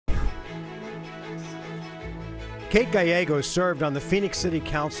Kate Gallego served on the Phoenix City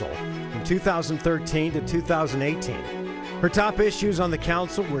Council from 2013 to 2018. Her top issues on the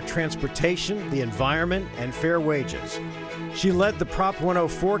council were transportation, the environment, and fair wages. She led the Prop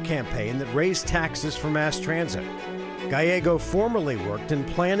 104 campaign that raised taxes for mass transit. Gallego formerly worked in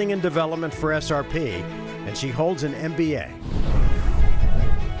planning and development for SRP, and she holds an MBA.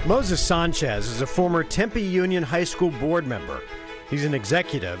 Moses Sanchez is a former Tempe Union High School board member. He's an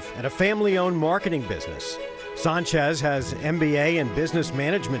executive at a family-owned marketing business. Sanchez has MBA and business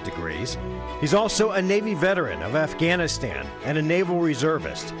management degrees. He's also a Navy veteran of Afghanistan and a naval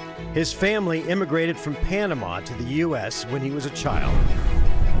reservist. His family immigrated from Panama to the U.S. when he was a child.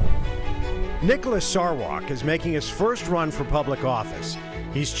 Nicholas Sarwark is making his first run for public office.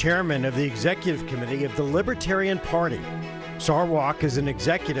 He's chairman of the executive committee of the Libertarian Party. Sarwark is an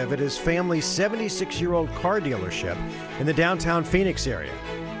executive at his family's 76-year-old car dealership in the downtown Phoenix area.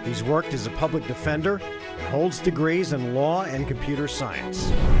 He's worked as a public defender and holds degrees in law and computer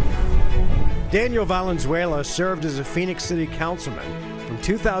science. Daniel Valenzuela served as a Phoenix City councilman from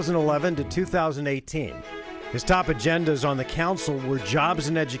 2011 to 2018. His top agendas on the council were jobs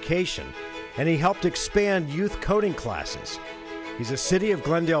and education, and he helped expand youth coding classes. He's a City of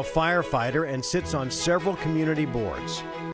Glendale firefighter and sits on several community boards.